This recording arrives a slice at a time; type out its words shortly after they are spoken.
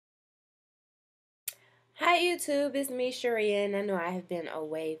Hi YouTube, it's me Sharian. I know I have been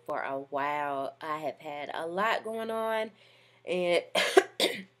away for a while. I have had a lot going on and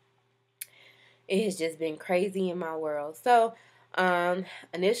it has just been crazy in my world. So,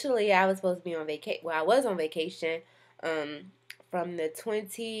 initially I was supposed to be on vacation. Well, I was on vacation from the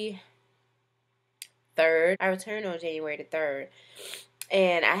 23rd. I returned on January the 3rd.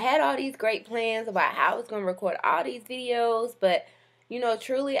 And I had all these great plans about how I was going to record all these videos, but you know,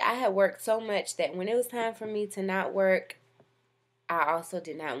 truly I had worked so much that when it was time for me to not work, I also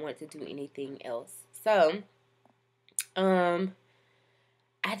did not want to do anything else. So, I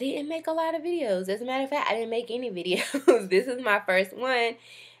didn't make a lot of videos. As a matter of fact, I didn't make any videos. This is my first one.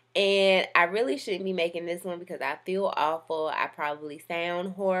 And I really shouldn't be making this one because I feel awful. I probably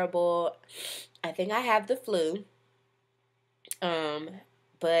sound horrible. I think I have the flu.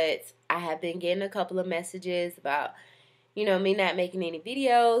 But I have been getting a couple of messages about, you know, me not making any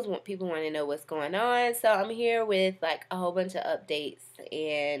videos. People want to know what's going on. So I'm here with like a whole bunch of updates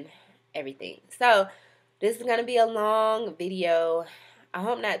and everything. So this is going to be a long video. I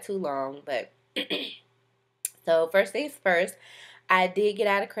hope not too long, but so first things first, I did get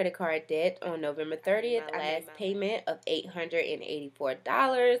out of credit card debt on November 30th. My last payment of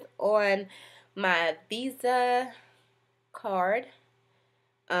 $884 on my Visa card.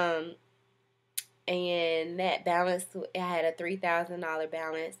 And that balance, I had a $3,000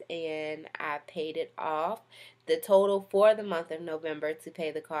 balance and I paid it off. The total for the month of November to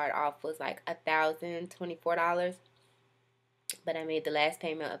pay the card off was like $1,024, but I made the last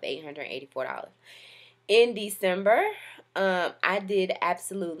payment of $884. In December, I did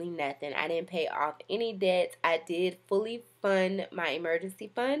absolutely nothing. I didn't pay off any debts. I did fully fund my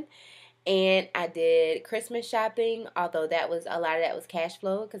emergency fund. And I did Christmas shopping, although a lot of that was cash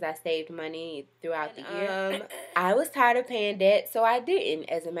flow because I saved money throughout the year. I was tired of paying debt, so I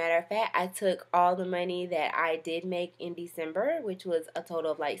didn't. As a matter of fact, I took all the money that I did make in December, which was a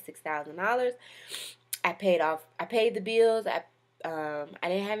total of like $6,000. I paid the bills. I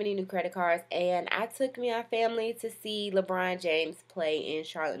didn't have any new credit cards, and I took my family to see LeBron James play in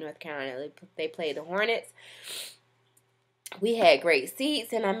Charlotte, North Carolina. They played the Hornets. We had great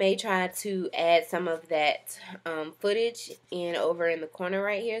seats, and I may try to add some of that footage over in the corner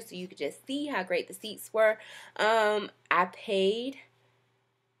right here so you could just see how great the seats were. I paid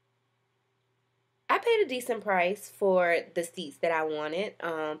a decent price for the seats that I wanted,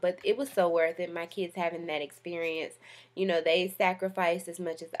 but it was so worth it. My kids having that experience, you know, they sacrificed as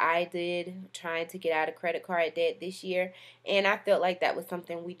much as I did trying to get out of credit card debt this year, and I felt like that was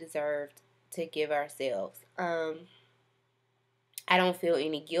something we deserved to give ourselves. I don't feel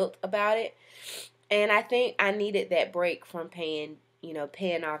any guilt about it. And I think I needed that break from paying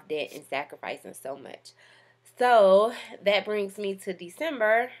off debt and sacrificing so much. So that brings me to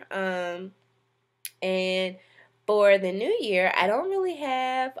December. And for the new year, I don't really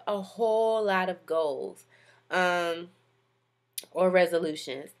have a whole lot of goals or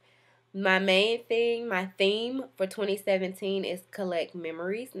resolutions. My theme for 2017 is collect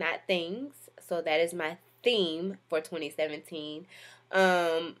memories, not things. So that is my theme for 2017.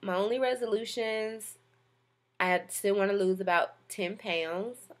 My only resolutions, I still want to lose about 10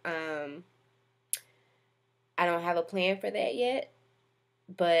 pounds. I don't have a plan for that yet,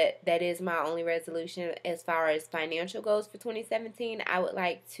 but that is my only resolution. As far as financial goals for 2017, I would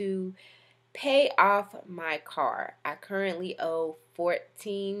like to pay off my car. I currently owe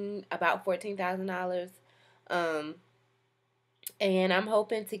about $14,000. And I'm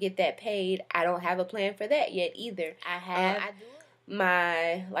hoping to get that paid. I don't have a plan for that yet either.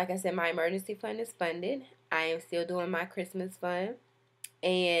 Like I said, my emergency fund is funded. I am still doing my Christmas fund.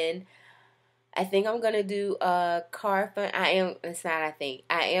 And I think I'm going to do a car fund. I am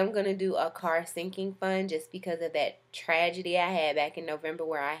going to do a car sinking fund just because of that tragedy I had back in November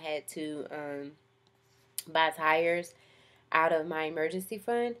where I had to buy tires out of my emergency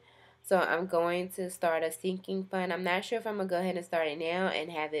fund. So I'm going to start a sinking fund. I'm not sure if I'm going to go ahead and start it now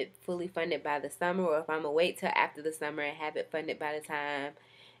and have it fully funded by the summer, or if I'm going to wait till after the summer and have it funded by the time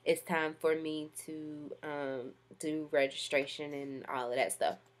it's time for me to do registration and all of that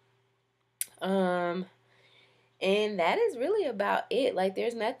stuff. And that is really about it. Like,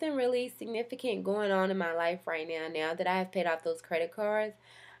 there's nothing really significant going on in my life right now. Now that I have paid off those credit cards,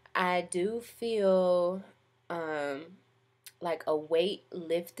 I do feel like a weight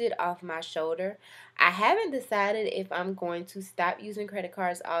lifted off my shoulder. I haven't decided if I'm going to stop using credit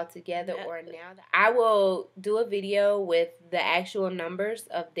cards altogether or now. I will do a video with the actual numbers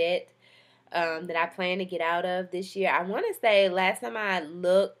of debt that I plan to get out of this year. I want to say last time I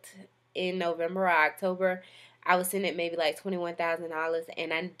looked in November or October, I was sitting at maybe like $21,000,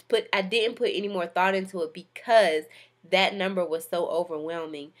 and I didn't put any more thought into it because that number was so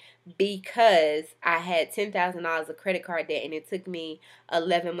overwhelming, because I had $10,000 of credit card debt and it took me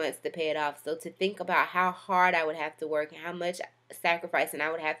 11 months to pay it off. So to think about how hard I would have to work and how much sacrificing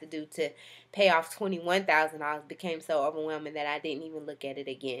I would have to do to pay off $21,000 became so overwhelming that I didn't even look at it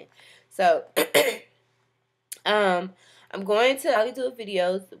again. So I'm going to only do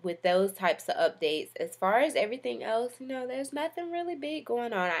videos with those types of updates. As far as everything else, there's nothing really big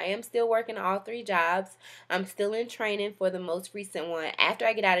going on. I am still working all 3 jobs. I'm still in training for the most recent one. After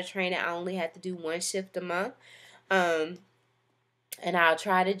I get out of training, I only have to do 1 shift a month. And I'll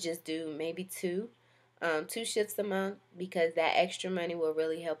try to just do maybe 2 shifts a month, because that extra money will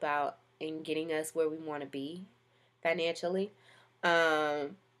really help out in getting us where we want to be financially.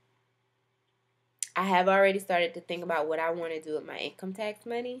 I have already started to think about what I want to do with my income tax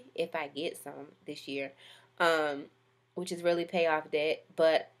money if I get some this year, which is really pay off debt.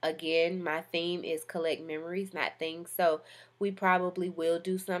 But again, my theme is collect memories, not things. So we probably will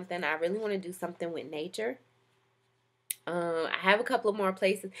do something. I really want to do something with nature. I have a couple of more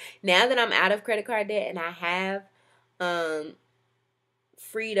places. Now that I'm out of credit card debt and I have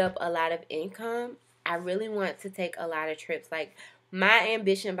freed up a lot of income, I really want to take a lot of trips. Like, my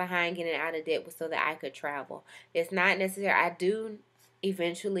ambition behind getting out of debt was so that I could travel. It's not necessary. I do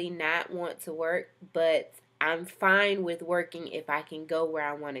eventually not want to work, but I'm fine with working if I can go where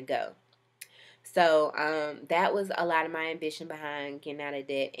I want to go. So that was a lot of my ambition behind getting out of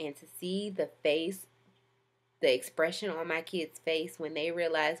debt. And to see the expression on my kids' face when they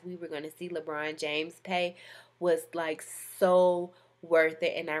realized we were going to see LeBron James pay was like so worth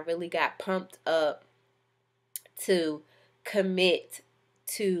it. And I really got pumped up to commit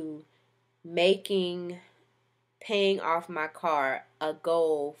to paying off my car a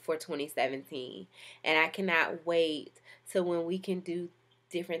goal for 2017. And I cannot wait till when we can do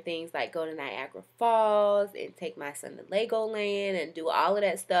different things like go to Niagara Falls and take my son to Legoland and do all of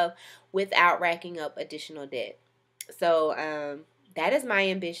that stuff without racking up additional debt. So that is my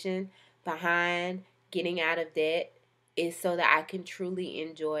ambition behind getting out of debt, is so that I can truly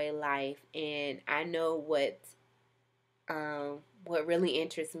enjoy life. And I know what really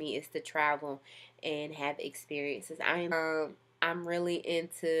interests me is to travel and have experiences. I'm really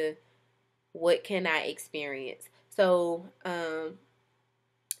into what can I experience. So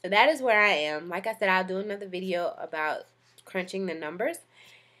that is where I am. Like I said, I'll do another video about crunching the numbers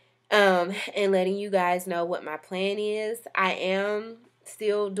and letting you guys know what my plan is. I am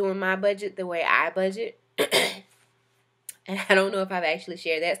still doing my budget the way I budget. And I don't know if I've actually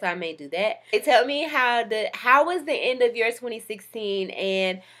shared that, so I may do that. Tell me how was the end of your 2016,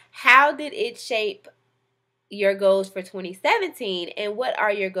 and how did it shape your goals for 2017, and what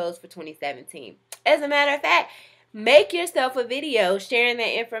are your goals for 2017? As a matter of fact, make yourself a video sharing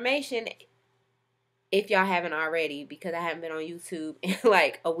that information if y'all haven't already, because I haven't been on YouTube in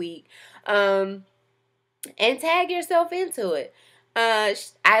like a week. And tag yourself into it.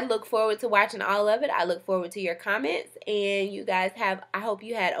 I look forward to watching all of it. I look forward to your comments. And you guys I hope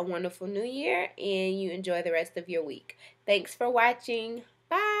you had a wonderful new year and you enjoy the rest of your week. Thanks for watching.